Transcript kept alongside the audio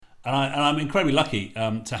I'm incredibly lucky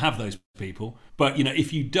to have those people. But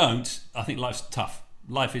if you don't, I think life's tough.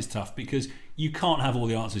 Life is tough because you can't have all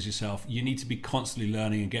the answers yourself. You need to be constantly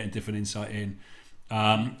learning and getting different insight in.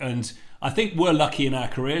 And I think we're lucky in our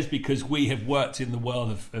careers because we have worked in the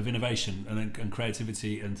world of innovation and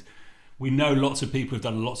creativity, and we know lots of people who've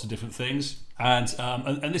done lots of different things. And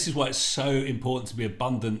this is why it's so important to be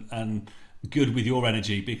abundant and good with your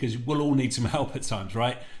energy, because we'll all need some help at times,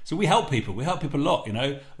 right? So we help people a lot,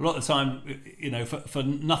 a lot of the time, for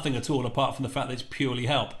nothing at all apart from the fact that it's purely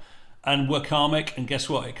help. And we're karmic, and guess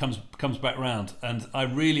what? It comes back round. And I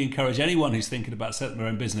really encourage anyone who's thinking about setting their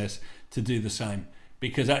own business to do the same,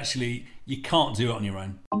 because actually you can't do it on your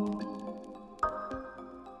own.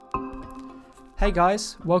 Hey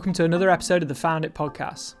guys, welcome to another episode of the Found It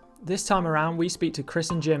podcast. This time around, we speak to Chris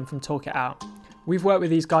and Jim from Talk It Out. We've worked with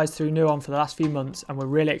these guys through Nuon for the last few months, and we're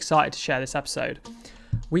really excited to share this episode.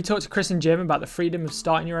 We talked to Chris and Jim about the freedom of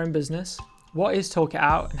starting your own business, what is Talk It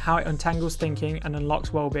Out and how it untangles thinking and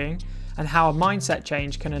unlocks well-being, and how a mindset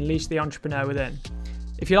change can unleash the entrepreneur within.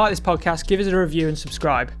 If you like this podcast, give us a review and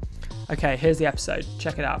subscribe. Okay, here's the episode.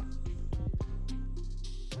 Check it out.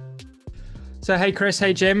 So, hey Chris,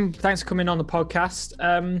 hey Jim, thanks for coming on the podcast.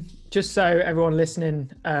 Just so everyone listening,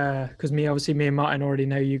 because me and Martin already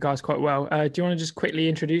know you guys quite well, do you want to just quickly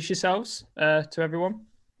introduce yourselves to everyone?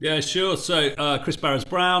 Yeah, sure. So, Chris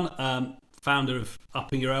Barrows-Brown, founder of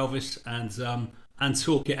Upping Your Elvis and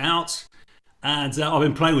Talk It Out. And I've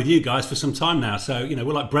been playing with you guys for some time now. So,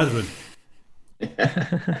 we're like brethren.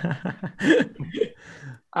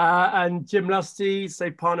 And Jim Lusty, so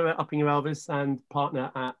partner at Upping Your Elvis and partner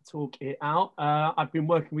at Talk It Out. I've been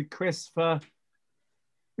working with Chris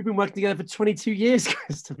we've been working together for 22 years,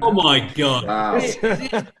 Chris. Oh my God.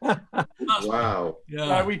 Wow. Wow.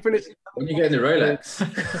 Yeah. We finished. When you get in the Rolex.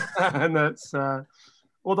 And that's,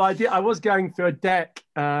 although I was going through a deck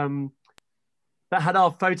that had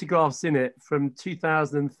our photographs in it from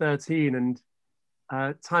 2013, and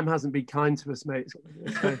time hasn't been kind to us, mate.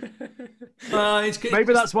 So,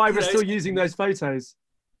 maybe that's why we're still using those photos.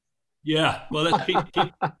 Yeah, well, let's keep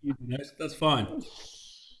using those. That's fine.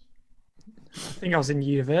 I think I was in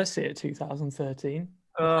university at 2013.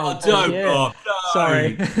 Oh, don't, yeah. Bob.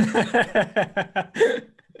 Sorry.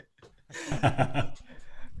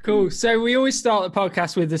 Cool. So we always start the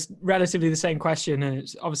podcast with this relatively the same question, and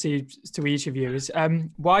it's obviously to each of you: is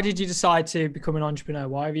why did you decide to become an entrepreneur?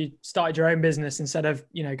 Why have you started your own business instead of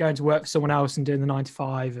going to work for someone else and doing the 9 to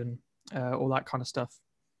 5 and all that kind of stuff?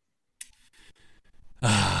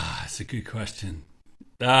 That's a good question.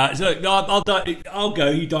 I'll go.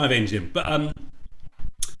 You dive in, Jim. But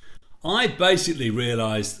I basically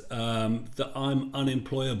realised that I'm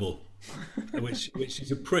unemployable. which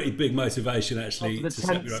is a pretty big motivation, actually. After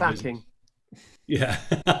the 10th sacking. Yeah.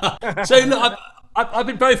 So look, I've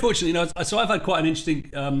been very fortunate. So I've had quite an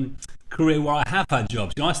interesting career where I have had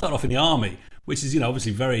jobs. I started off in the army, which is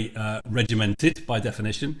obviously very regimented by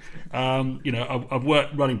definition. I've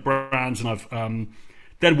worked running brands, and I've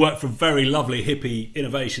then worked for a very lovely hippie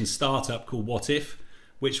innovation startup called What If,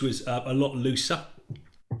 which was a lot looser.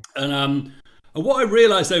 And what I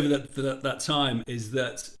realised over that time is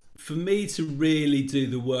that for me to really do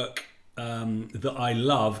the work that I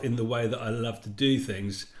love in the way that I love to do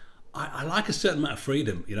things, I like a certain amount of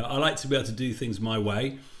freedom. I like to be able to do things my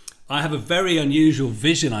way. I have a very unusual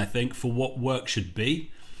vision, I think, for what work should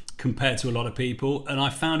be compared to a lot of people. And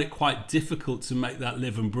I found it quite difficult to make that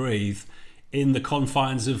live and breathe in the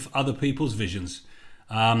confines of other people's visions.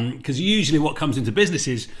 Because usually what comes into business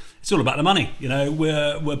is it's all about the money.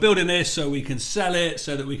 We're building this so we can sell it,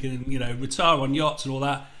 so that we can retire on yachts and all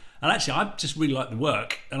that. And actually, I just really like the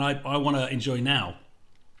work, and I want to enjoy now.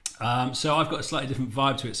 So I've got a slightly different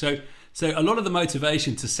vibe to it. So a lot of the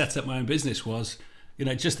motivation to set up my own business was,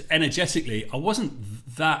 just energetically, I wasn't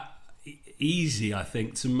that easy, I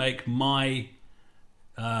think, to make my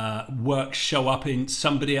work show up in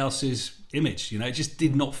somebody else's image. It just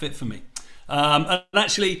did not fit for me. And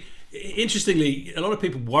actually, interestingly, a lot of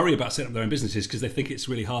people worry about setting up their own businesses because they think it's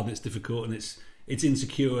really hard and it's difficult and it's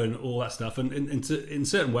insecure and all that stuff. And in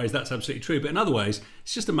certain ways, that's absolutely true. But in other ways,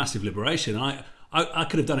 it's just a massive liberation. I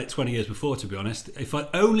could have done it 20 years before, to be honest, if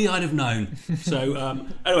I'd have known. So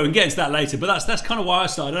anyway, we can get into that later. But that's kind of why I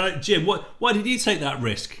started. Jim, why did you take that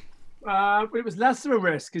risk? It was less of a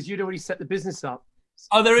risk because you'd already set the business up.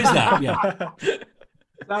 Oh, there is that, yeah.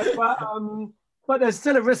 But there's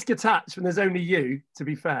still a risk attached when there's only you, to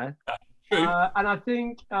be fair. True. And I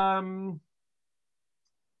think, mine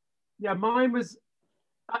was,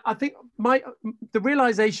 I think the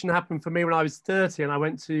realization happened for me when I was 30, and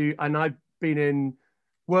I've been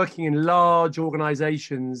working in large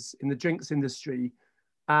organizations in the drinks industry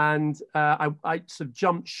And I sort of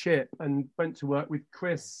jumped ship and went to work with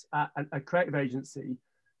Chris at a creative agency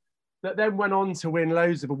that then went on to win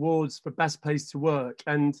loads of awards for best place to work.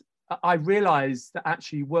 And I realized that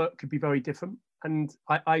actually work could be very different. And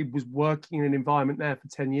I was working in an environment there for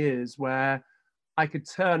 10 years where I could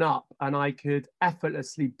turn up and I could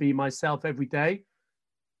effortlessly be myself every day.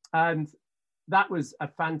 And that was a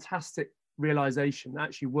fantastic realization.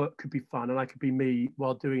 Actually, work could be fun and I could be me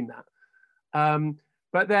while doing that.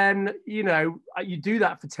 But then, you know, you do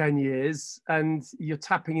that for 10 years and you're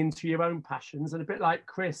tapping into your own passions. And a bit like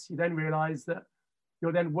Chris, you then realize that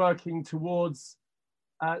you're then working towards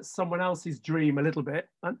someone else's dream a little bit.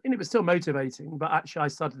 And it was still motivating, but actually I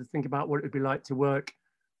started to think about what it would be like to work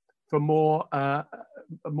for more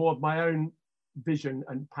of my own vision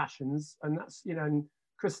and passions. And that's, you know, and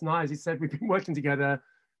Chris and I, as he said, we've been working together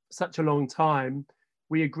for such a long time.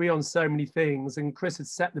 We agree on so many things, and Chris had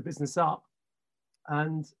set the business up.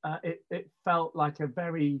 And it felt like a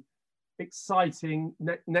very exciting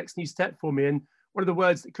next new step for me. And one of the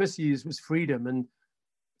words that Chris used was freedom, and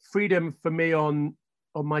freedom for me on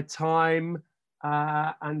my time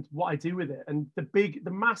and what I do with it. And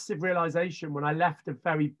the massive realization when I left a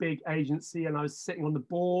very big agency and I was sitting on the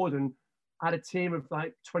board and I had a team of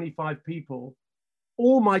like 25 people,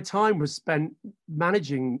 all my time was spent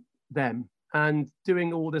managing them and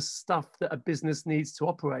doing all the stuff that a business needs to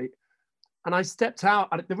operate. And I stepped out,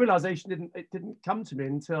 and the realization didn't come to me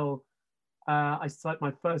until I started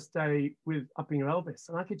my first day with Upping Your Elvis,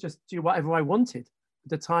 and I could just do whatever I wanted at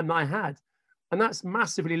the time that I had. And that's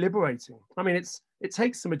massively liberating. I mean, it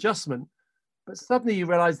takes some adjustment, but suddenly you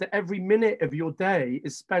realize that every minute of your day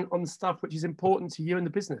is spent on stuff which is important to you and the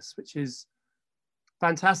business, which is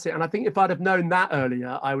fantastic. And I think if I'd have known that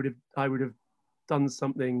earlier, I would have done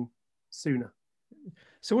something sooner.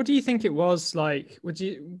 So what do you think it was like? Was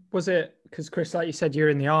it because Chris, like you said, you're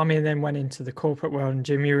in the army and then went into the corporate world, and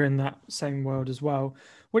Jim, you were in that same world as well.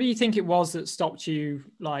 What do you think it was that stopped you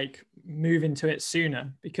like moving to it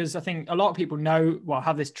sooner? Because I think a lot of people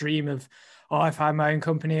have this dream of, oh, if I had my own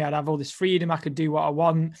company, I'd have all this freedom, I could do what I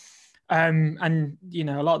want. And you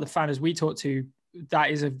know, a lot of the founders we talk to,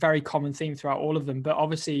 that is a very common theme throughout all of them. But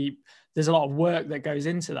obviously, there's a lot of work that goes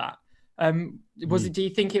into that. Do you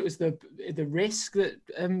think it was the risk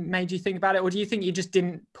that made you think about it, or do you think you just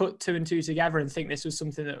didn't put two and two together and think this was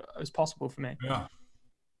something that was possible for me? Yeah.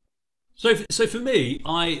 So for me,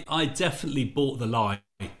 I definitely bought the lie.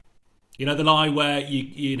 You know, the lie where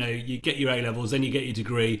you get your A levels, then you get your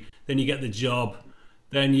degree, then you get the job,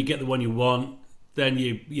 then you get the one you want, then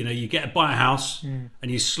you buy a house and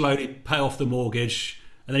you slowly pay off the mortgage,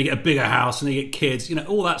 and then you get a bigger house, and then you get kids, you know,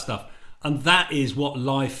 all that stuff. And that is what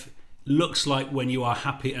life looks like when you are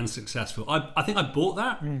happy and successful. I think I bought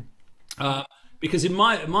that because in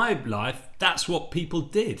my life, that's what people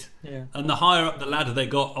did. Yeah. And the higher up the ladder they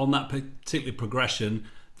got on that particular progression,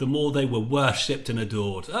 the more they were worshipped and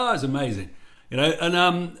adored. Oh, it's amazing, you know.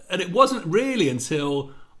 And it wasn't really until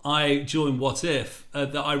I joined What If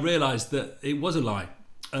that I realised that it was a lie.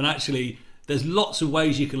 And actually, there's lots of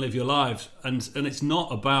ways you can live your lives, and it's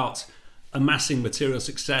not about amassing material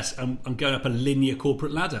success and going up a linear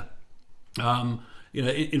corporate ladder. You know,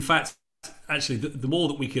 in fact, actually, the more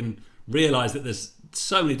that we can realise that there's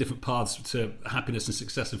so many different paths to happiness and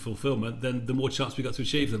success and fulfilment, then the more chance we got to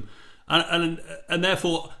achieve them. And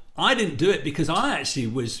therefore, I didn't do it because I actually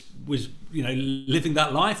was you know, living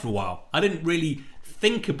that life for a while. I didn't really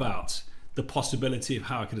think about the possibility of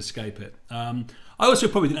how I could escape it. I also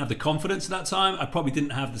probably didn't have the confidence at that time. I probably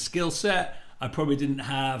didn't have the skill set. I probably didn't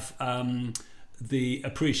have the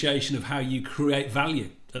appreciation of how you create value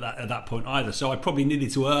at that point either. So I probably needed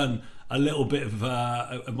to earn a little bit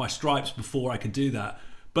of my stripes before I could do that.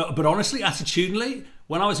 But honestly, attitudinally,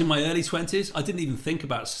 when I was in my early 20s, I didn't even think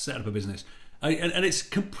about setting up a business. And it's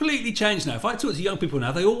completely changed now. If I talk to young people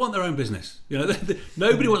now, they all want their own business. You know,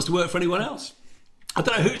 nobody wants to work for anyone else. I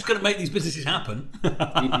don't know who's going to make these businesses happen.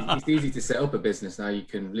 It's easy to set up a business now. You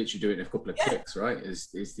can literally do it in a couple of clicks, right? It's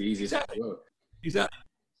the easiest way to work. Exactly.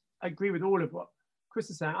 I agree with all of what Chris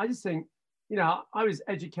is saying. I just think, you know, I was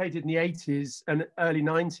educated in the 80s and early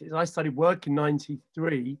 90s. I started work in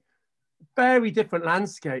 93. Very different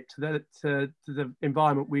landscape to the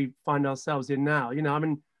environment we find ourselves in now. You know, I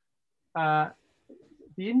mean,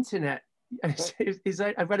 the internet is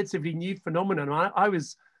a relatively new phenomenon. I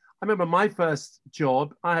remember my first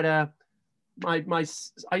job. I had I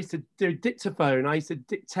used to do dictaphone. I used to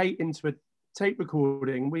dictate into a tape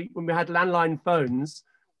recording. When we had landline phones,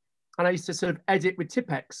 and I used to sort of edit with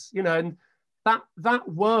Tipex, you know, and that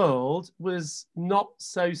world was not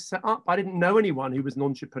so set up. I didn't know anyone who was an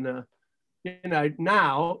entrepreneur. you know,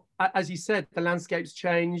 now, as you said, the landscape's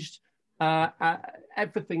changed.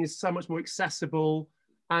 Everything is so much more accessible.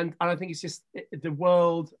 And I think it's just the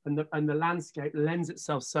world and the landscape lends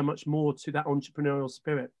itself so much more to that entrepreneurial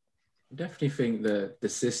spirit. I definitely think the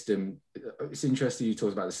system, it's interesting you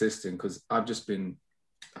talked about the system, because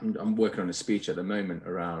I'm working on a speech at the moment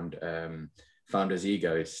around founder's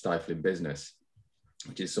ego stifling business,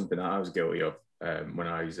 which is something that I was guilty of when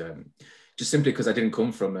I was, just simply because I didn't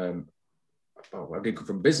come from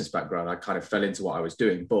a business background. I kind of fell into what I was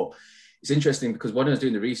doing. But it's interesting because when I was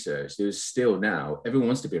doing the research, there's still now, everyone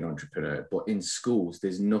wants to be an entrepreneur, but in schools,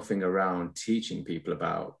 there's nothing around teaching people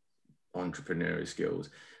about entrepreneurial skills.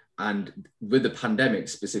 And with the pandemic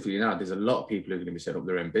specifically now, there's a lot of people who are going to be setting up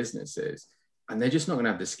their own businesses, and they're just not going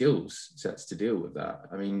to have the skills sets to deal with that.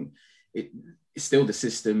 I mean, it's still, the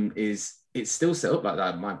system it's still set up like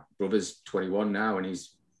that. My brother's 21 now, and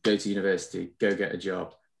he's go to university, go get a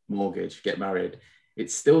job, mortgage, get married.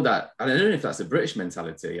 It's still that. I don't know if that's a British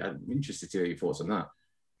mentality. I'm interested to hear your thoughts on that.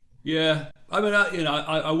 Yeah, I mean,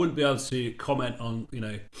 I wouldn't be able to comment on,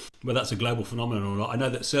 whether that's a global phenomenon or not. I know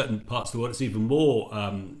that certain parts of the world it's even more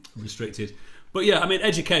restricted. But yeah, I mean,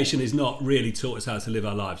 education is not really taught us how to live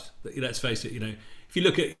our lives. Let's face it. If you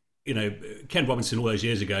look at, Ken Robinson all those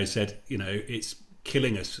years ago said, it's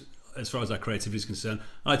killing us as far as our creativity is concerned.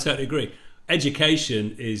 I totally agree.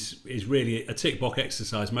 Education is really a tick box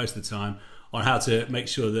exercise most of the time on how to make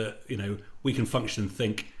sure that we can function and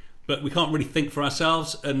think. But we can't really think for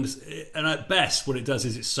ourselves, and at best what it does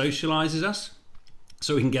is it socializes us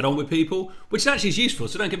so we can get on with people, which actually is useful.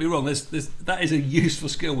 So don't get me wrong, that is a useful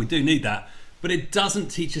skill. We do need that, but it doesn't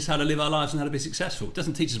teach us how to live our lives and how to be successful. It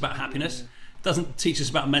doesn't teach us about happiness. It doesn't teach us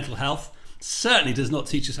about mental health. It certainly does not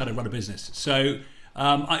teach us how to run a business. So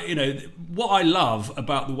what I love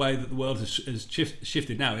about the way that the world has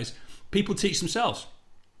shifted now is people teach themselves.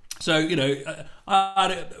 So, we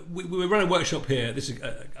were running a workshop here. This is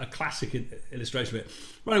a classic illustration of it.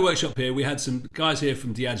 Running a workshop here, we had some guys here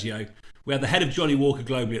from Diageo. We had the head of Johnny Walker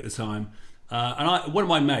globally at the time. And one of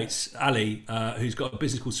my mates, Ali, who's got a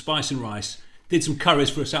business called Spice and Rice, did some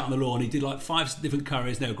curries for us out on the lawn. He did like 5 different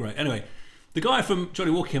curries. They were great. Anyway, the guy from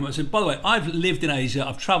Johnny Walker came up and said, by the way, I've lived in Asia.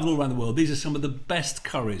 I've traveled all around the world. These are some of the best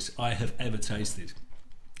curries I have ever tasted.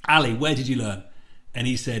 Ali, where did you learn? And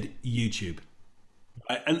he said, YouTube.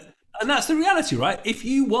 Right? And that's the reality, right? If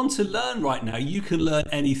you want to learn right now, you can learn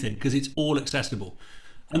anything because it's all accessible.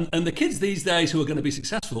 And the kids these days who are going to be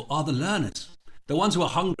successful are the learners, the ones who are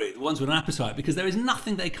hungry, the ones with an appetite, because there is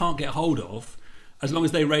nothing they can't get hold of as long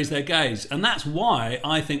as they raise their gaze. And that's why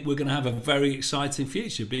I think we're going to have a very exciting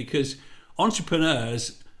future, because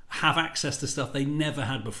entrepreneurs have access to stuff they never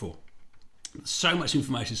had before. So much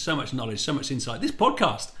information, so much knowledge, so much insight. This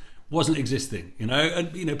podcast wasn't existing,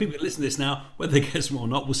 and people can listen to this now, whether they get some or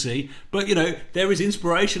not, we'll see. But there is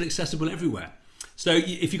inspiration accessible everywhere. So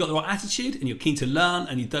if you've got the right attitude and you're keen to learn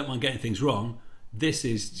and you don't mind getting things wrong, this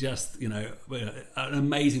is just an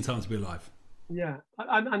amazing time to be alive. Yeah,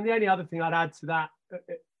 and the only other thing I'd add to that,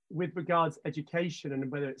 with regards to education and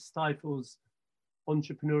whether it stifles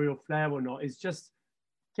entrepreneurial flair or not, is just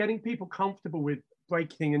getting people comfortable with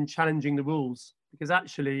breaking and challenging the rules. Because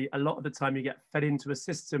actually, a lot of the time you get fed into a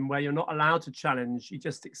system where you're not allowed to challenge, you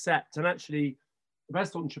just accept. And actually, the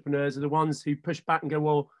best entrepreneurs are the ones who push back and go,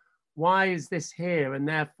 well, why is this here? And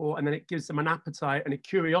therefore, and then it gives them an appetite and a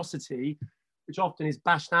curiosity, which often is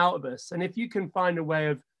bashed out of us. And if you can find a way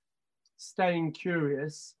of staying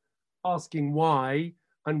curious, asking why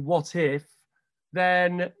and what if,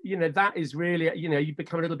 then, that is really, you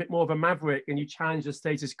become a little bit more of a maverick and you challenge the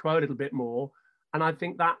status quo a little bit more. And I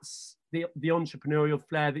think that's the entrepreneurial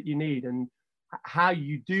flair that you need. And how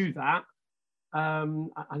you do that, I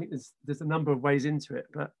think there's a number of ways into it,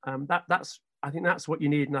 but I think that's what you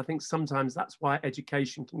need. And I think sometimes that's why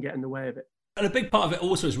education can get in the way of it. And a big part of it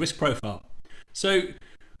also is risk profile. So,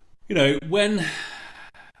 when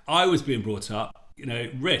I was being brought up,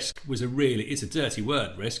 risk was it's a dirty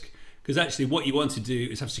word, risk, because actually what you want to do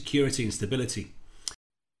is have security and stability. It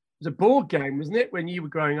was a board game, wasn't it, when you were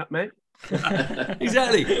growing up, mate?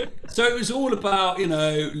 Exactly. So it was all about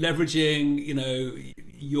leveraging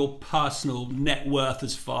your personal net worth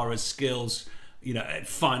as far as skills,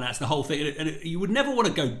 finance, the whole thing. And you would never want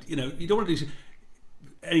to go, you don't want to do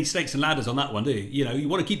any snakes and ladders on that one, do you? You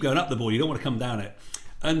want to keep going up the board, you don't want to come down it.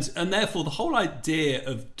 And therefore the whole idea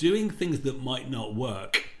of doing things that might not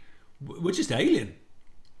work were just alien.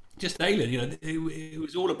 It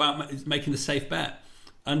was all about making the safe bet.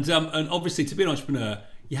 And obviously, to be an entrepreneur,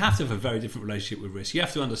 you have to have a very different relationship with risk. You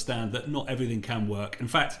have to understand that not everything can work. In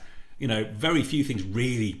fact, very few things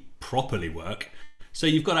really properly work. So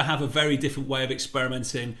you've got to have a very different way of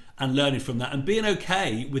experimenting and learning from that and being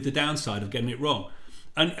okay with the downside of getting it wrong.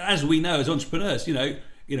 And as we know, as entrepreneurs,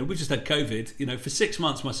 we've just had COVID. For 6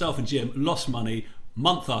 months, myself and Jim lost money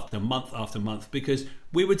month after month after month because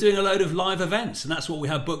we were doing a load of live events, and that's what we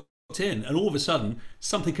had booked in. And all of a sudden,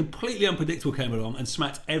 something completely unpredictable came along and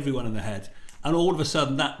smacked everyone in the head. And all of a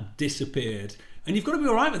sudden, that disappeared. And you've got to be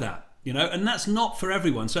all right with that, and that's not for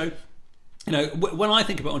everyone. So, when I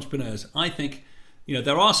think about entrepreneurs, I think,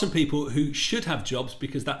 there are some people who should have jobs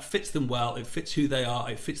because that fits them well, it fits who they are,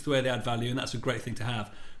 it fits the way they add value, and that's a great thing to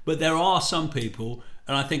have. But there are some people,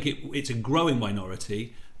 and I think it's a growing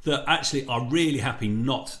minority, that actually are really happy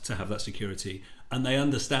not to have that security. And they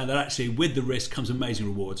understand that actually with the risk comes amazing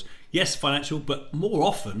rewards. Yes, financial, but more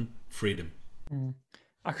often, freedom.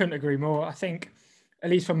 I couldn't agree more. I think, at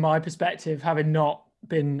least from my perspective, having not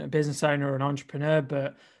been a business owner or an entrepreneur,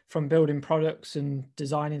 but from building products and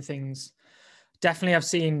designing things, definitely I've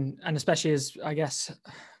seen, and especially as, I guess,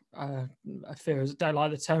 I don't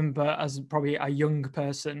like the term, but as probably a young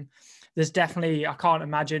person, there's definitely, I can't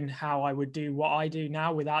imagine how I would do what I do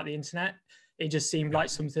now without the internet. It just seemed like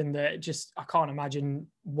something that I can't imagine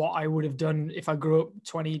what I would have done if I grew up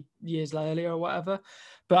 20 years earlier or whatever.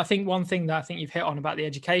 But I think one thing that I think you've hit on about the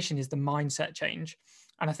education is the mindset change.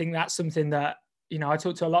 And I think that's something that, I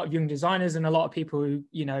talk to a lot of young designers and a lot of people who,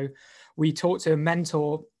 we talk to a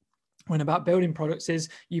mentor when about building products is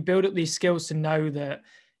you build up these skills to know that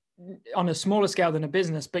on a smaller scale than a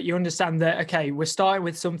business, but you understand that, okay, we're starting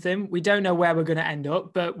with something. We don't know where we're going to end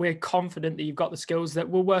up, but we're confident that you've got the skills that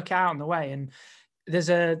will work out on the way. And there's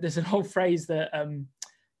an old phrase that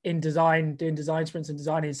in design, doing design sprints and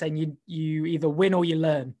designing, saying you either win or you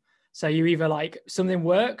learn. So you either like something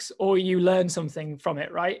works or you learn something from it,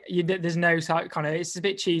 right? There's no kind of, it's a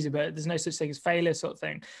bit cheesy, but there's no such thing as failure sort of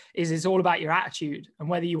thing. It's all about your attitude and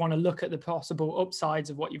whether you want to look at the possible upsides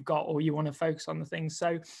of what you've got or you want to focus on the things.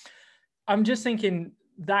 So I'm just thinking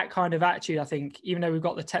that kind of attitude, I think, even though we've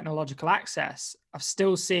got the technological access, I'm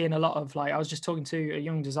still seeing a lot of I was just talking to a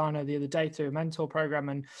young designer the other day through a mentor program,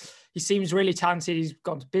 and he seems really talented. He's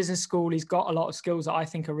gone to business school. He's got a lot of skills that I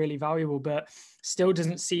think are really valuable, but still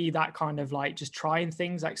doesn't see that kind of just trying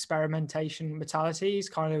things, like experimentation mentality.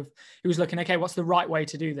 He was looking, okay, what's the right way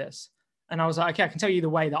to do this? And I was like, okay, I can tell you the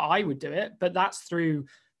way that I would do it, but that's through,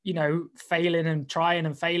 failing and trying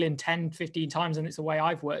and failing 10, 15 times. And it's the way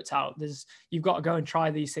I've worked out. You've got to go and try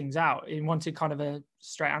these things out. He wanted kind of a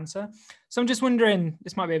straight answer. So I'm just wondering,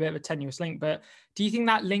 this might be a bit of a tenuous link, but do you think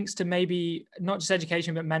that links to maybe not just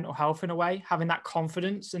education, but mental health in a way, having that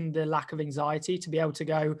confidence and the lack of anxiety to be able to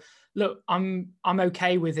go, look, I'm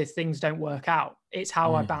okay with if things don't work out. It's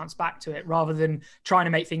how I bounce back to it rather than trying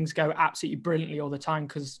to make things go absolutely brilliantly all the time,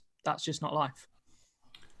 because that's just not life.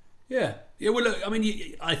 Yeah. Well, look, I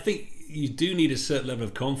mean, I think you do need a certain level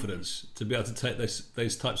of confidence to be able to take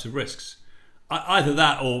those types of risks. Either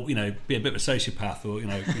that, or be a bit of a sociopath, or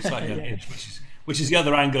be slightly unhinged, which is the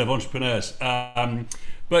other angle of entrepreneurs.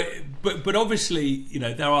 But obviously,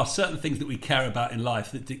 there are certain things that we care about in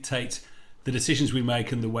life that dictate the decisions we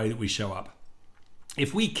make and the way that we show up.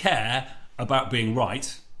 If we care about being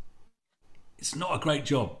right, it's not a great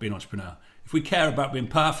job being an entrepreneur. If we care about being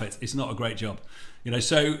perfect, it's not a great job.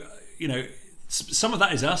 Some of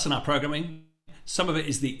that is us and our programming. Some of it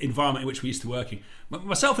is the environment in which we used to working.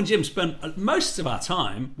 Myself and Jim spent most of our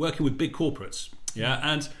time working with big corporates. Yeah.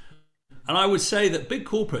 And I would say that big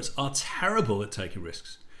corporates are terrible at taking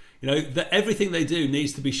risks. That everything they do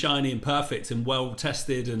needs to be shiny and perfect and well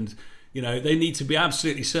tested, and they need to be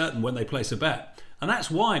absolutely certain when they place a bet. And that's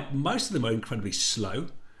why most of them are incredibly slow,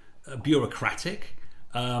 bureaucratic.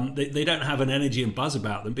 They don't have an energy and buzz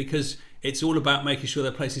about them because it's all about making sure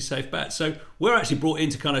they're placing safe bets. So we're actually brought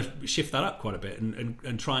in to kind of shift that up quite a bit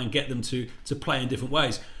and try and get them to play in different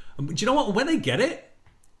ways. And do you know what? When they get it,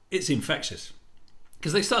 it's infectious,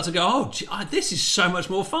 because they start to go, oh, gee, this is so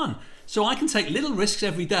much more fun. So I can take little risks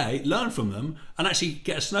every day, learn from them, and actually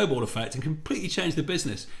get a snowball effect and completely change the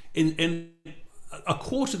business in a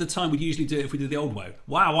quarter of the time we'd usually do it if we did the old way.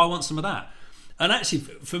 Wow, I want some of that. And actually,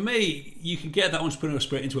 for me, you can get that entrepreneurial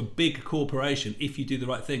spirit into a big corporation if you do the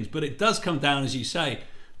right things. But it does come down, as you say,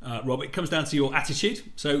 Rob, it comes down to your attitude.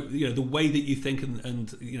 So, the way that you think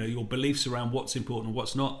and your beliefs around what's important and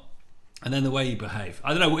what's not, and then the way you behave. I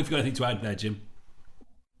don't know if you've got anything to add there, Jim.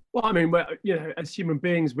 Well, I mean, as human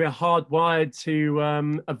beings, we're hardwired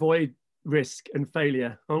to avoid risk and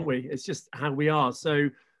failure, aren't we? It's just how we are. So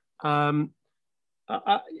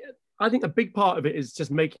I think a big part of it is just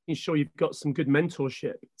making sure you've got some good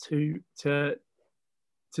mentorship to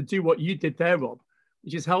do what you did there, Rob,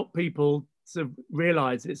 which is help people to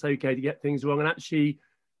realize it's okay to get things wrong and actually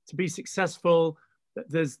to be successful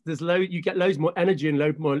you get loads more energy and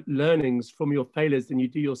loads more learnings from your failures than you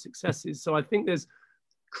do your successes. So I think there's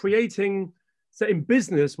creating. So in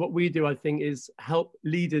business, what we do, I think, is help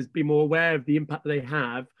leaders be more aware of the impact they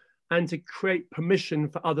have and to create permission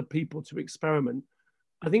for other people to experiment.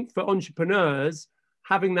 I think for entrepreneurs,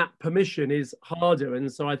 having that permission is harder. And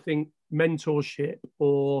so I think mentorship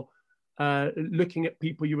or looking at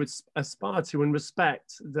people you would aspire to and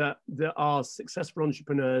respect that are successful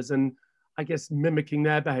entrepreneurs, and I guess mimicking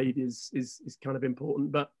their behaviors is kind of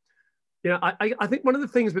important. But yeah, I think one of the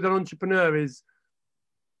things with an entrepreneur is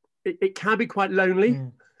it can be quite lonely.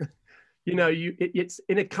 You know, it's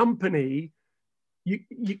in a company,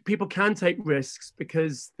 people can take risks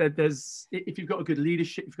because there's, if you've got a good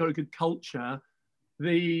leadership, if you've got a good culture,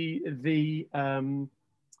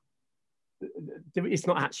 it's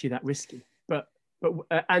not actually that risky. But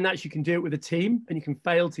and actually you can do it with a team and you can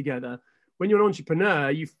fail together. When you're an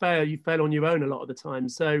entrepreneur, you fail on your own a lot of the time.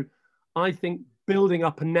 So I think building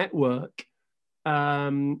up a network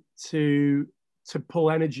to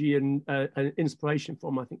pull energy and inspiration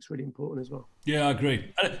from, I think, is really important as well. Yeah, I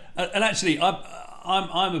agree. And actually,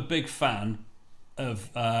 I'm a big fan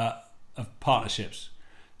of partnerships.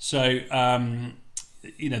 So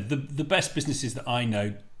you know, the best businesses that I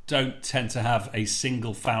know don't tend to have a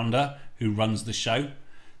single founder who runs the show.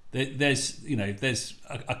 There's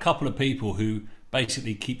a couple of people who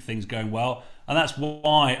basically keep things going well, and that's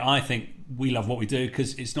why I think we love what we do,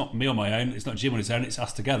 because it's not me on my own, it's not Jim on his own, it's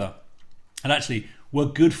us together. And actually, we're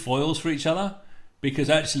good foils for each other, because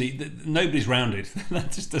actually nobody's rounded.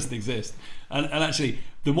 That just doesn't exist. And actually,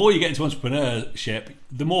 the more you get into entrepreneurship,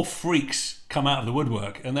 the more freaks come out of the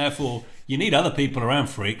woodwork, and therefore you need other people around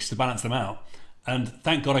freaks to balance them out. And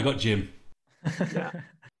thank God I got Jim. Yeah.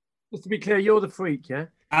 Just to be clear, you're the freak, yeah?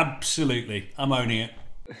 Absolutely, I'm owning it.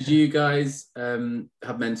 Did you guys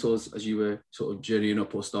have mentors as you were sort of journeying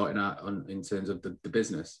up or starting out in terms of the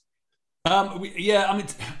business? Yeah, I mean,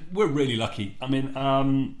 we're really lucky. I mean,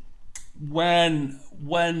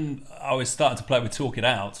 when I was starting to play with Talk It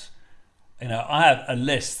Out, you know, I have a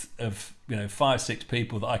list of 5-6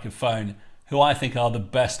 people that I could phone who I think are the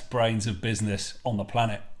best brains of business on the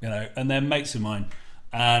planet, and they're mates of mine,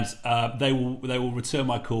 and they will return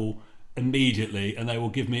my call immediately, and they will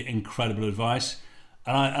give me incredible advice,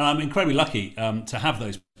 and I'm incredibly lucky to have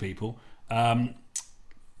those people.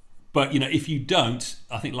 But if you don't,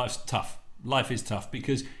 I think life's tough. Life is tough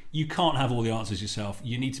because you can't have all the answers yourself.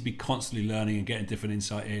 You need to be constantly learning and getting different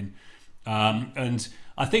insight in. And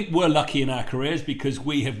I think we're lucky in our careers because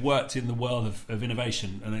we have worked in the world of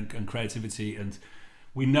innovation and creativity, and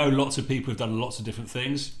we know lots of people who've done lots of different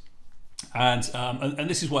things. And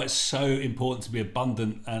this is why it's so important to be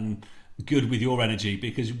abundant and good with your energy,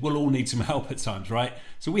 because we'll all need some help at times, right?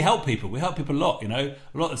 So we help people a lot, a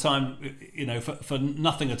lot of the time, for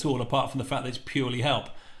nothing at all apart from the fact that it's purely help.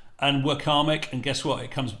 And we're karmic, and guess what?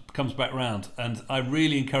 It comes back round. And I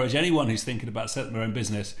really encourage anyone who's thinking about setting their own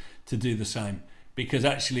business to do the same, because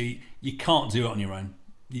actually you can't do it on your own.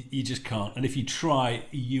 You just can't. And if you try,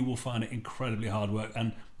 you will find it incredibly hard work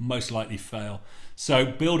and most likely fail. So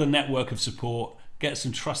build a network of support. Get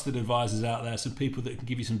some trusted advisors out there, some people that can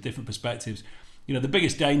give you some different perspectives. The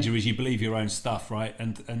biggest danger is you believe your own stuff, right?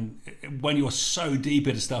 And when you're so deep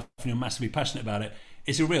into stuff and you're massively passionate about it,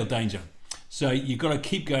 it's a real danger. So you've got to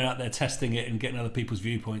keep going out there, testing it and getting other people's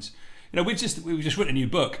viewpoints. We've just written a new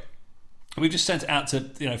book. We've just sent it out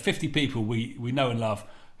to 50 people we know and love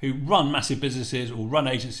who run massive businesses or run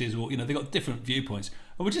agencies, or they've got different viewpoints,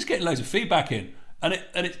 and we're just getting loads of feedback in. And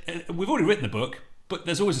we've already written the book. But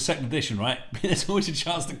there's always a second edition, right? There's always a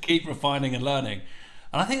chance to keep refining and learning.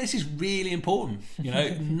 And I think this is really important.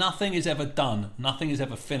 Nothing is ever done, nothing is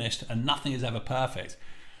ever finished, and nothing is ever perfect.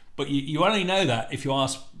 But you only know that if you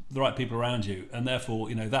ask the right people around you. And therefore,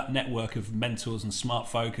 that network of mentors and smart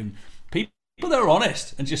folk and people that are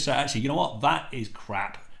honest and just say, actually, you know what, that is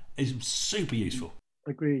crap, is super useful.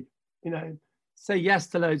 Agreed. Say yes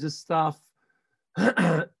to loads of stuff.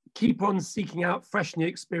 Keep on seeking out fresh new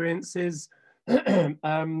experiences. Be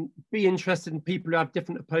interested in people who have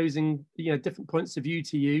different opposing, different points of view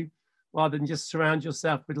to you, rather than just surround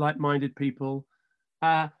yourself with like-minded people.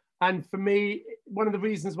 And for me, one of the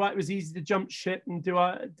reasons why it was easy to jump ship and do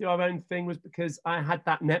our own thing was because I had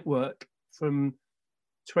that network from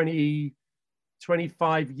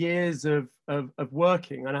 25 years of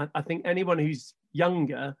working. And I think anyone who's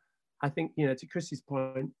younger, I think, to Chris's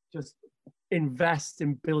point, just invest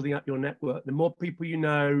in building up your network. The more people you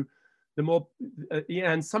know, the more,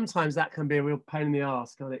 and sometimes that can be a real pain in the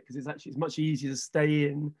ass, can't it? Because it's much easier to stay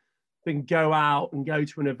in than go out and go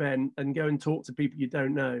to an event and go and talk to people you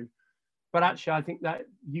don't know. But actually, I think that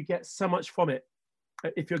you get so much from it.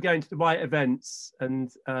 if you're going to the right events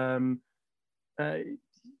and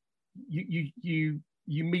you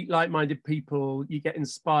meet like-minded people, you get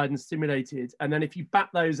inspired and stimulated, and then if you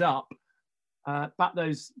back those up, back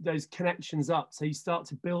those connections up, so you start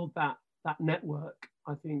to build that network.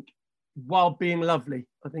 I think while being lovely,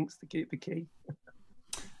 I think is the key.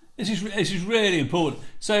 This is really important.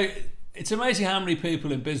 So it's amazing how many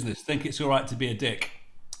people in business think it's all right to be a dick,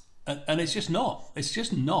 and it's just not. It's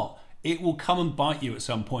just not. It will come and bite you at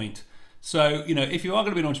some point. So, if you are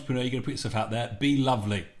going to be an entrepreneur, you're going to put yourself out there. Be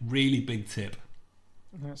lovely. Really big tip.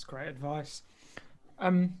 That's great advice. I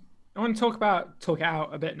want to talk it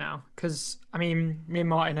out a bit now, because me and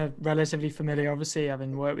Martin are relatively familiar, obviously,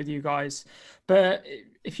 having worked with you guys. But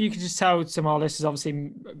if you could just tell some of our listeners,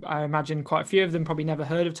 obviously, I imagine quite a few of them probably never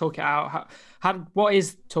heard of Talk It Out. What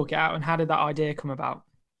is Talk It Out, and how did that idea come about?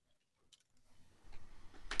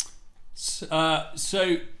 Well,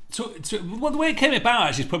 the way it came about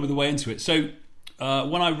actually is probably the way into it. So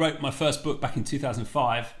when I wrote my first book back in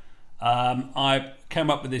 2005, I came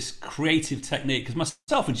up with this creative technique, because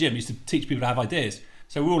myself and Jim used to teach people to have ideas.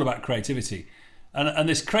 So we're all about creativity. And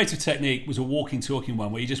this creative technique was a walking, talking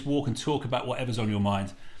one, where you just walk and talk about whatever's on your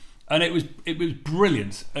mind. And it was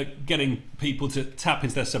brilliant at getting people to tap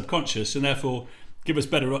into their subconscious and therefore give us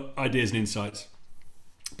better ideas and insights.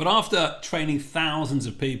 But after training thousands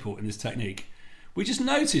of people in this technique, we just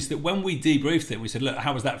noticed that when we debriefed it, we said, look,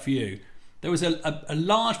 how was that for you? There was a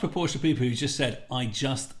large proportion of people who just said, I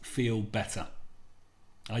just feel better.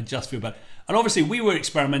 I just feel better. And obviously we were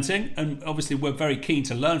experimenting, and obviously we're very keen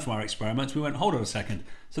to learn from our experiments. We went, hold on a second.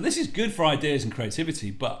 So this is good for ideas and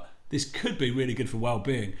creativity, but this could be really good for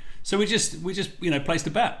well-being. So we just placed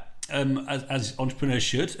a bet, as entrepreneurs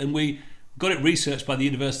should, and we got it researched by the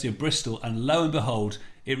University of Bristol, and lo and behold,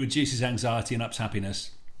 it reduces anxiety and ups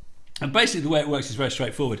happiness. And basically the way it works is very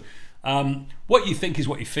straightforward. What you think is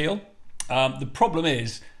what you feel. The problem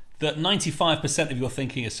is that 95% of your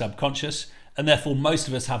thinking is subconscious, and therefore most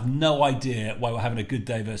of us have no idea why we're having a good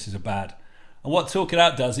day versus a bad. And what Talk It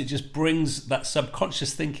Out does, it just brings that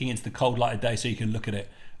subconscious thinking into the cold light of day, so you can look at it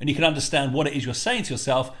and you can understand what it is you're saying to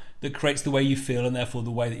yourself that creates the way you feel, and therefore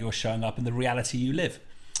the way that you're showing up and the reality you live.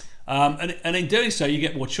 And in doing so, you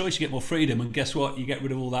get more choice, you get more freedom, and guess what? You get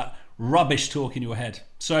rid of all that rubbish talk in your head.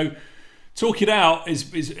 So Talk It Out is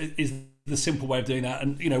the simple way of doing that.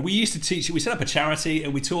 And we used to teach it. We set up a charity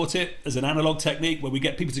and we taught it as an analog technique where we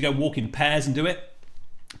get people to go walk in pairs and do it.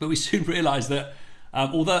 But we soon realized that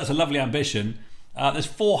although that's a lovely ambition, there's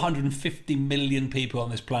 450 million people on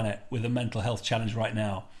this planet with a mental health challenge right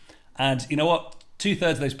now. And you know what?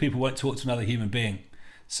 2/3 of those people won't talk to another human being.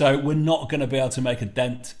 So we're not going to be able to make a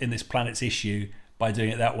dent in this planet's issue by doing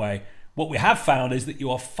it that way. What we have found is that you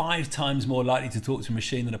are 5 times more likely to talk to a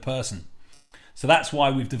machine than a person. So that's why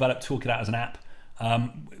we've developed Talk It Out as an app,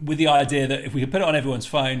 with the idea that if we could put it on everyone's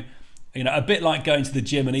phone, a bit like going to the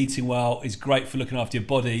gym and eating well is great for looking after your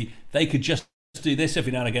body, they could just do this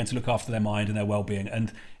every now and again to look after their mind and their well-being.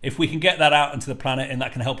 And if we can get that out into the planet and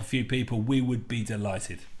that can help a few people, we would be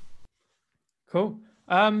delighted. Cool.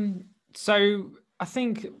 So I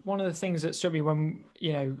think one of the things that struck me when,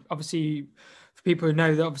 obviously for people who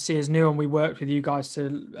know that obviously as Nuon, we worked with you guys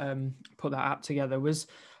to put that app together, was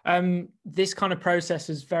this kind of process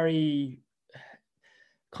is very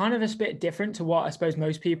kind of a bit different to what I suppose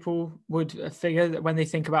most people would figure that when they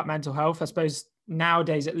think about mental health. I suppose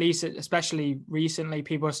nowadays, at least, especially recently,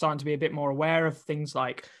 people are starting to be a bit more aware of things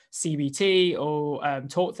like CBT or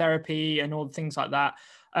talk therapy and all things like that.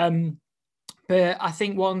 But I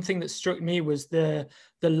think one thing that struck me was the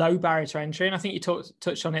low barrier to entry. And I think you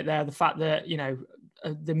touched on it there, the fact that,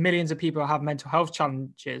 the millions of people who have mental health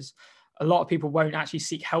challenges, a lot of people won't actually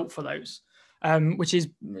seek help for those, which is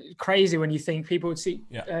crazy when you think people would seek,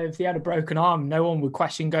 if they had a broken arm, no one would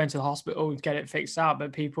question going to the hospital and get it fixed out.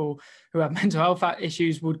 But people who have mental health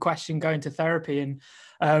issues would question going to therapy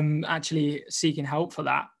and actually seeking help for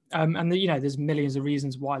that. And there's millions of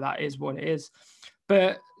reasons why that is what it is.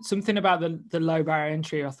 But something about the low barrier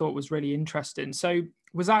entry I thought was really interesting. So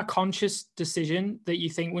was that a conscious decision that you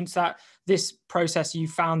think once that this process, you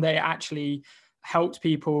found that it actually helped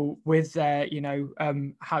people with their,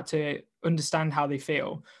 how to understand how they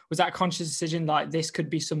feel? Was that a conscious decision, like this could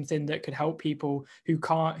be something that could help people who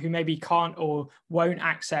maybe can't or won't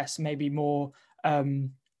access maybe more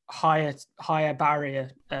higher barrier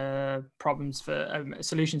problems for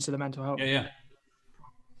solutions to the mental health?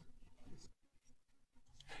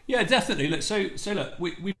 Yeah, definitely. Look, so look,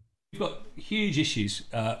 we've got huge issues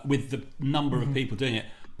with the number of people doing it.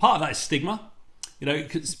 Part of that is stigma,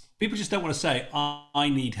 because people just don't want to say, I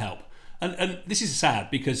need help. And this is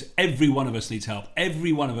sad because every one of us needs help.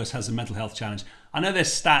 Every one of us has a mental health challenge. I know there's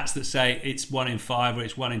stats that say it's 1 in 5 or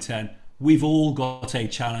it's 1 in 10. We've all got a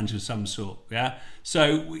challenge of some sort, yeah?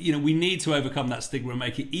 So, we need to overcome that stigma and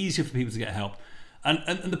make it easier for people to get help.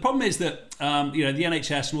 And the problem is that, the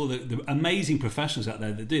NHS and all the amazing professionals out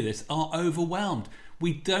there that do this are overwhelmed.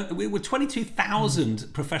 We're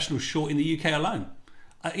 22,000 professionals short in the UK alone.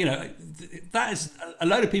 That is a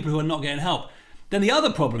load of people who are not getting help. Then the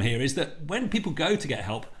other problem here is that when people go to get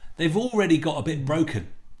help, they've already got a bit broken.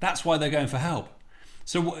 That's why they're going for help.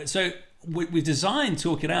 So we've designed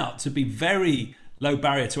Talk It Out to be very low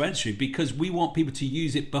barrier to entry because we want people to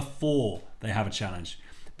use it before they have a challenge,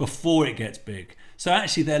 before it gets big. So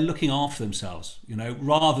actually they're looking after themselves,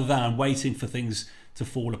 rather than waiting for things to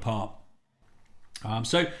fall apart.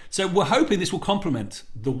 So we're hoping this will complement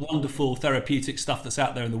the wonderful therapeutic stuff that's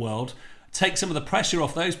out there in the world, take some of the pressure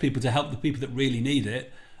off those people to help the people that really need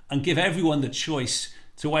it, and give everyone the choice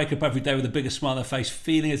to wake up every day with a bigger smile on their face,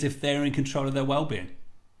 feeling as if they're in control of their well-being.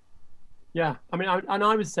 Yeah, I mean,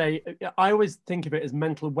 I would say, I always think of it as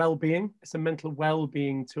mental well-being. It's a mental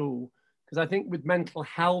well-being tool, because I think with mental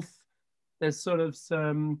health, there's sort of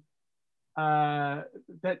some, there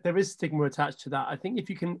is stigma attached to that. I think if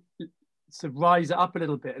you can sort of rise it up a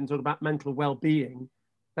little bit and talk about mental well-being,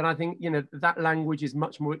 then I think, that language is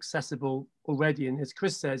much more accessible already. And as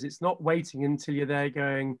Chris says, it's not waiting until you're there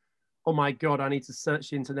going, oh my God, I need to search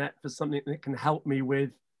the internet for something that can help me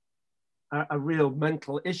with a real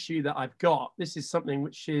mental issue that I've got. This is something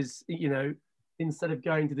which is, instead of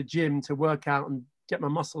going to the gym to work out and get my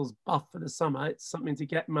muscles buff for the summer, it's something to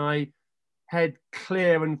get my head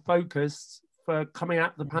clear and focused for coming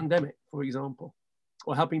out of the pandemic, for example,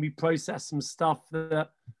 or helping me process some stuff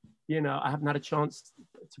that, I haven't had a chance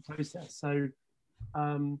to process. So,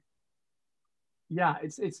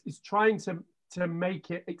 it's trying to make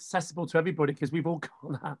it accessible to everybody, because we've all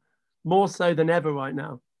got that more so than ever right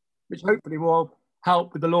now, which hopefully will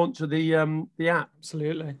help with the launch of the app.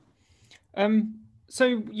 Absolutely.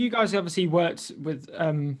 So you guys obviously worked with,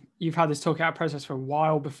 you've had this Talk It Out process for a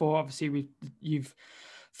while before. Obviously, you've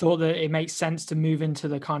thought that it makes sense to move into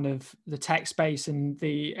the kind of the tech space and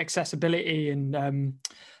the accessibility and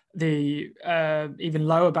the even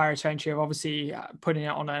lower barrier to entry of obviously putting it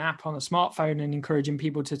on an app on a smartphone and encouraging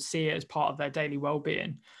people to see it as part of their daily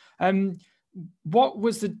well-being. What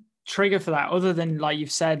was the trigger for that, other than, like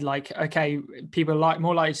you've said, like, okay, people are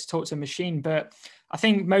more likely to talk to a machine? But I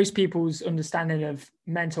think most people's understanding of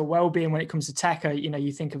mental well-being when it comes to tech are,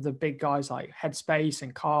 you think of the big guys like Headspace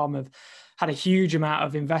and Calm have had a huge amount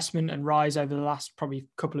of investment and rise over the last probably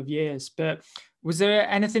couple of years. But was there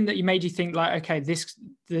anything that made you think like, okay,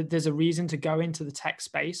 there's a reason to go into the tech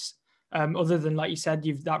space, other than, like you said,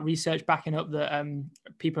 you've that research backing up that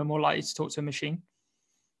people are more likely to talk to a machine?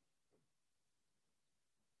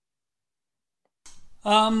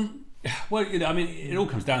 Well, it all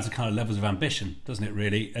comes down to kind of levels of ambition, doesn't it,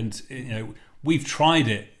 really? And, we've tried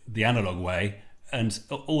it the analog way, and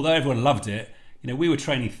although everyone loved it, we were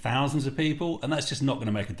training thousands of people, and that's just not going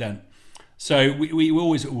to make a dent. So we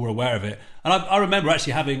always were aware of it. And I remember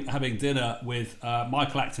actually having dinner with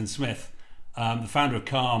Michael Acton Smith, the founder of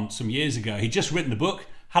Calm, some years ago. He'd just written the book,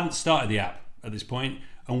 hadn't started the app at this point,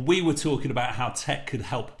 and we were talking about how tech could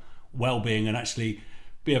help well-being and actually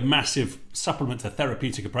be a massive supplement to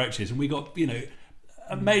therapeutic approaches. And we got,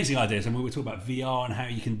 amazing ideas. And we were talking about VR and how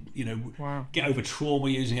you can, Wow. get over trauma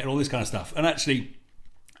using it and all this kind of stuff. And actually,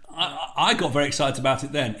 I got very excited about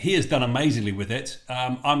it then. He has done amazingly with it.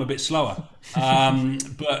 I'm a bit slower.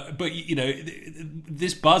 But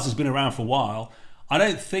this buzz has been around for a while. I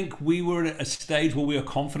don't think we were at a stage where we were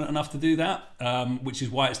confident enough to do that, which is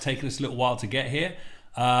why it's taken us a little while to get here.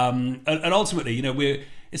 And ultimately,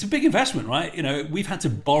 it's a big investment, right? We've had to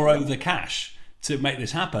borrow the cash to make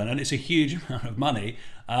this happen, and it's a huge amount of money.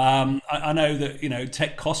 I know that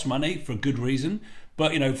tech costs money for a good reason,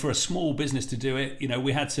 but for a small business to do it,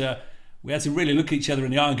 we had to really look at each other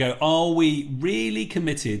in the eye and go, are we really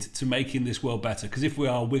committed to making this world better? Because if we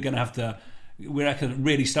are, we're going to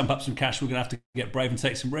really stump up some cash. We're going to have to get brave and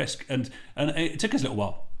take some risk, and it took us a little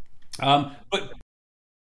while. But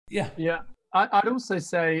yeah. I'd also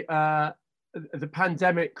say the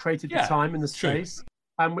pandemic created the time and the space,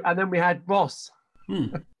 and then we had Ross.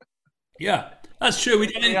 Yeah, that's true. We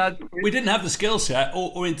didn't have the skill set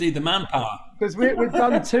or indeed the manpower, because we've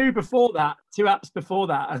done two apps before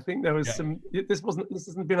that. I think there was some. This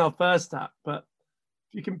hasn't been our first app, but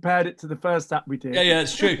if you compared it to the first app we did, yeah,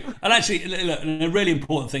 it's true. And actually, look, a really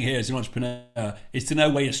important thing here as an entrepreneur is to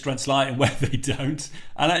know where your strengths lie and where they don't.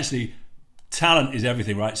 And actually, talent is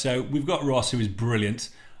everything, right? So we've got Ross, who is brilliant,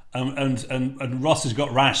 and Ross has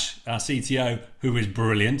got Rash, our CTO, who is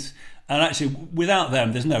brilliant. And actually, without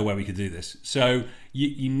them, there's no way we could do this. So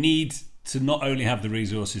you need to not only have the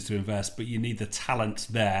resources to invest, but you need the talent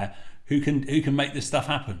there who can make this stuff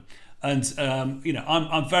happen. And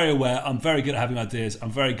I'm very aware. I'm very good at having ideas.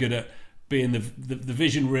 I'm very good at being the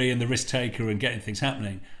visionary and the risk taker and getting things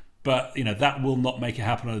happening. But that will not make it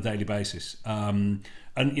happen on a daily basis. And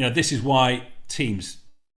this is why teams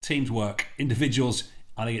work. Individuals,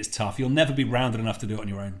 I think it's tough. You'll never be rounded enough to do it on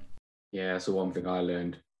your own. Yeah, so one thing I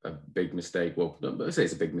learned, a big mistake. Well, I say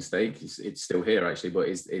it's a big mistake. It's still here actually, but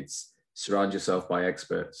it's surround yourself by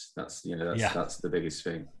experts. That's the biggest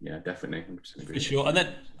thing. Yeah, definitely. 100% agree. For sure.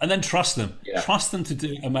 And then trust them. Yeah. Trust them to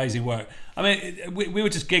do amazing work. I mean, we were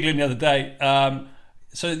just giggling the other day.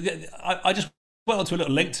 So I just went onto a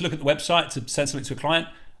little link to look at the website to send something to a client,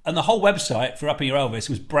 and the whole website for Upping Your Elvis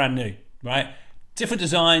was brand new, right? Different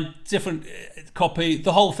design, different copy.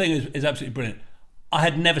 The whole thing is absolutely brilliant. I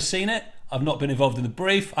had never seen it. I've not been involved in the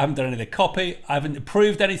brief. I haven't done any of the copy. I haven't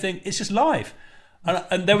approved anything. It's just live.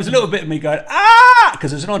 And there was a little bit of me going,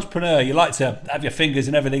 because as an entrepreneur, you like to have your fingers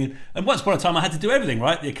in everything. And once upon a time, I had to do everything,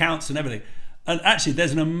 right? The accounts and everything. And actually,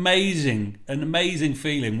 there's an amazing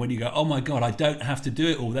feeling when you go, oh my God, I don't have to do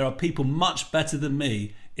it all. There are people much better than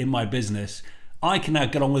me in my business. I can now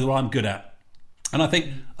get on with what I'm good at. And I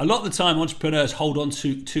think a lot of the time, entrepreneurs hold on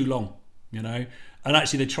too long, and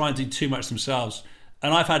actually they try and do too much themselves.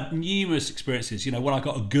 And I've had numerous experiences, when I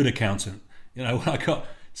got a good accountant, when I got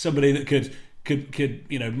somebody that could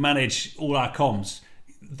manage all our comms.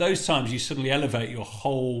 Those times you suddenly elevate your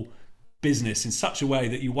whole business in such a way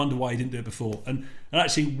that you wonder why you didn't do it before. And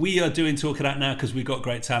actually, we are doing Talk It Out now because we've got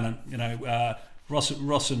great talent.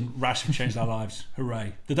 Ross and Rash have changed our lives.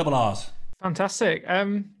 Hooray! The double R's. Fantastic.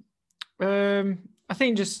 I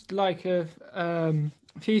think just like a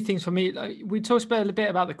few things for me. Like, we talked a bit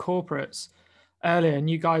about the corporates earlier, and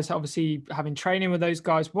you guys obviously having training with those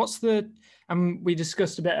guys. And we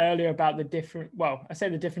discussed a bit earlier about the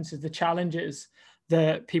differences, the challenges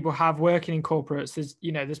that people have working in corporates.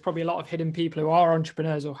 There's probably a lot of hidden people who are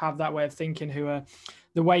entrepreneurs or have that way of thinking,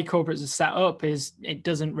 the way corporates are set up is it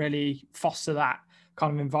doesn't really foster that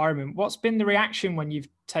kind of environment. What's been the reaction when you've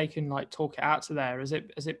taken Talk It Out to there? Has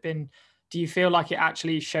it been, do you feel like it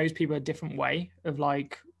actually shows people a different way of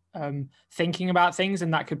thinking about things,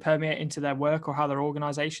 and that could permeate into their work or how their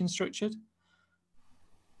organization's structured?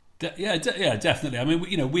 Yeah, definitely. I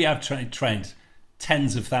mean, we have trained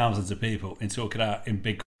tens of thousands of people in Talk It Out in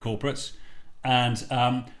big corporates, and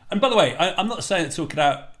by the way, I'm not saying that Talk It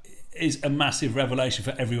Out is a massive revelation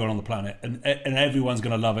for everyone on the planet, and everyone's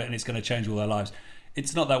going to love it and it's going to change all their lives.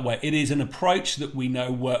 It's not that way. It is an approach that we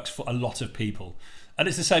know works for a lot of people, and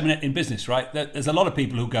it's the same in business, right? There's a lot of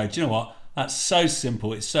people who go, do you know what? That's so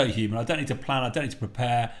simple. It's so human. I don't need to plan. I don't need to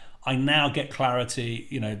prepare. I now get clarity.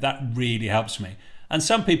 That really helps me. And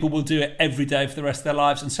some people will do it every day for the rest of their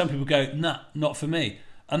lives. And some people go, nah, not for me.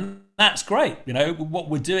 And that's great. What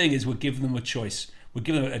we're doing is we're giving them a choice. We're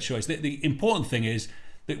giving them a choice. The important thing is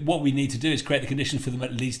that what we need to do is create the conditions for them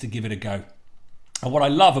at least to give it a go. And what I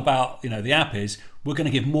love about, the app is we're going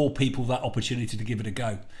to give more people that opportunity to give it a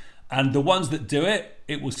go. And the ones that do it,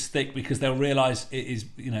 it will stick because they'll realize it is,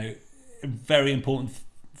 very important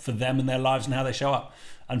for them and their lives and how they show up.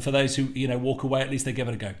 And for those who, walk away, at least they give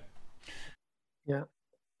it a go. Yeah,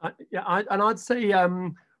 and I'd say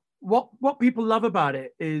what people love about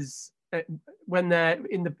it is when they're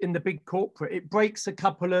in the big corporate, it breaks a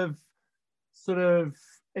couple of sort of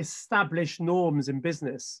established norms in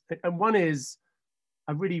business, and one is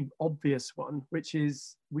a really obvious one, which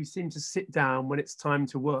is we seem to sit down when it's time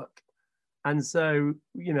to work. And so,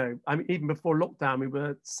 even before lockdown, we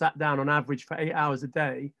were sat down on average for 8 hours a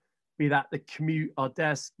day, be that the commute, our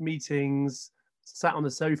desk, meetings, sat on the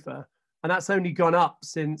sofa. And that's only gone up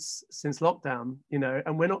since lockdown,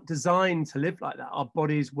 and we're not designed to live like that. Our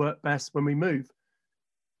bodies work best when we move.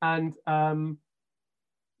 And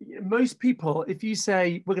most people, if you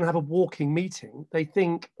say we're going to have a walking meeting, they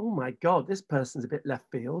think, oh my God, this person's a bit left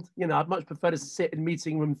field. I'd much prefer to sit in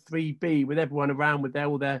meeting room 3B with everyone around with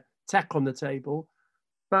all their tech on the table.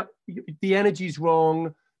 But the energy's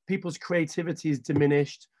wrong. People's creativity is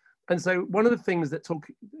diminished. And so one of the things that Talk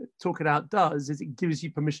It Out does is it gives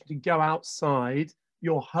you permission to go outside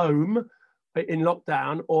your home in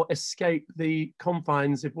lockdown or escape the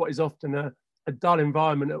confines of what is often a dull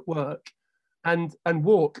environment at work and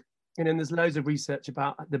walk. And there's loads of research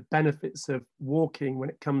about the benefits of walking when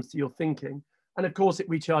it comes to your thinking. And of course, it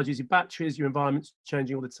recharges your batteries, your environment's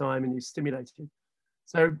changing all the time and you're stimulated.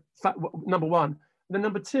 So number one. And then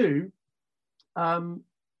number two,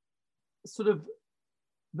 sort of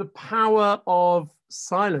the power of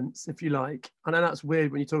silence, if you like. I know that's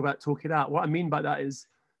weird when you talk about Talk It Out. What I mean by that is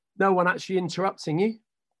no one actually interrupting you.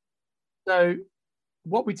 So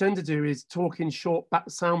what we tend to do is talk in short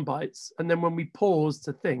sound bites. And then when we pause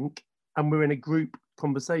to think and we're in a group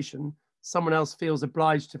conversation, someone else feels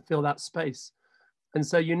obliged to fill that space. And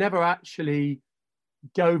so you never actually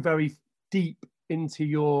go very deep into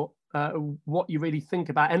your what you really think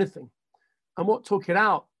about anything. And what Talk It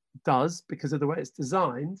Out does, because of the way it's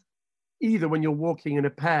designed, either when you're walking in a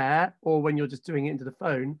pair or when you're just doing it into the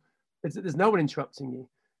phone, is that there's no one interrupting you.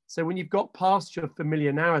 So when you've got past your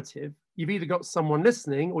familiar narrative, you've either got someone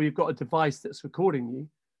listening or you've got a device that's recording you.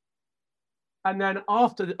 And then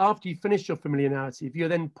after you finish your familiar narrative, you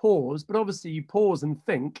then pause, but obviously you pause and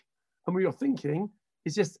think, and what you're thinking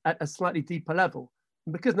is just at a slightly deeper level.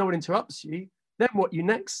 And because no one interrupts you, then what you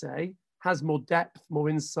next say has more depth, more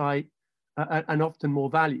insight, and often more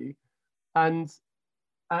value. And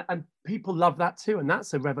people love that too. And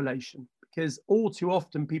that's a revelation, because all too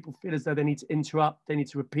often people feel as though they need to interrupt, they need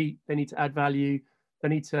to repeat, they need to add value, they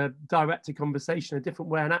need to direct a conversation a different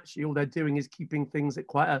way. And actually all they're doing is keeping things at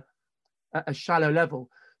quite a shallow level.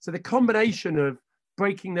 So the combination of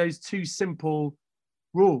breaking those two simple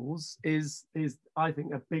rules is I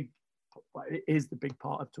think it is the big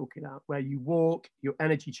part of Talk It Out, where you walk, your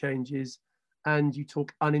energy changes, and you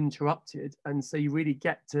talk uninterrupted. And so you really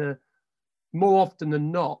get to, more often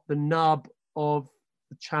than not, the nub of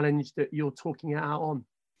the challenge that you're talking it out on.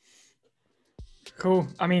 Cool.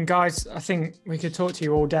 I mean, guys, I think we could talk to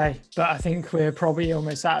you all day, but I think we're probably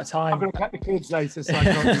almost out of time. I'm going to cut the kids later, so I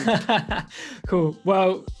can't. Cool.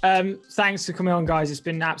 Well, thanks for coming on, guys. It's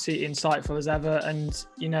been absolutely insightful as ever. And,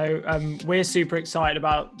 we're super excited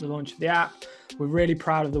about the launch of the app. We're really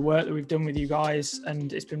proud of the work that we've done with you guys,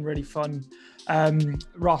 and it's been really fun.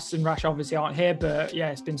 Ross and Rash obviously aren't here, but yeah,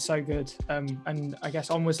 it's been so good. And I guess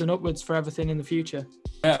onwards and upwards for everything in the future.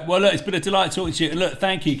 Well, look, it's been a delight talking to you. And look,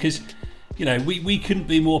 thank you, because we couldn't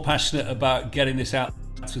be more passionate about getting this out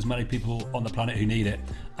to as many people on the planet who need it,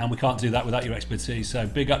 and we can't do that without your expertise. So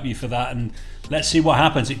big up you for that, and let's see what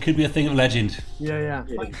happens. It could be a thing of legend. Yeah.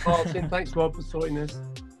 Thanks, Martin. Thanks, Rob, for sorting this.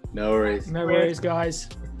 No worries. No worries, guys.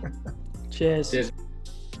 Cheers. Cheers.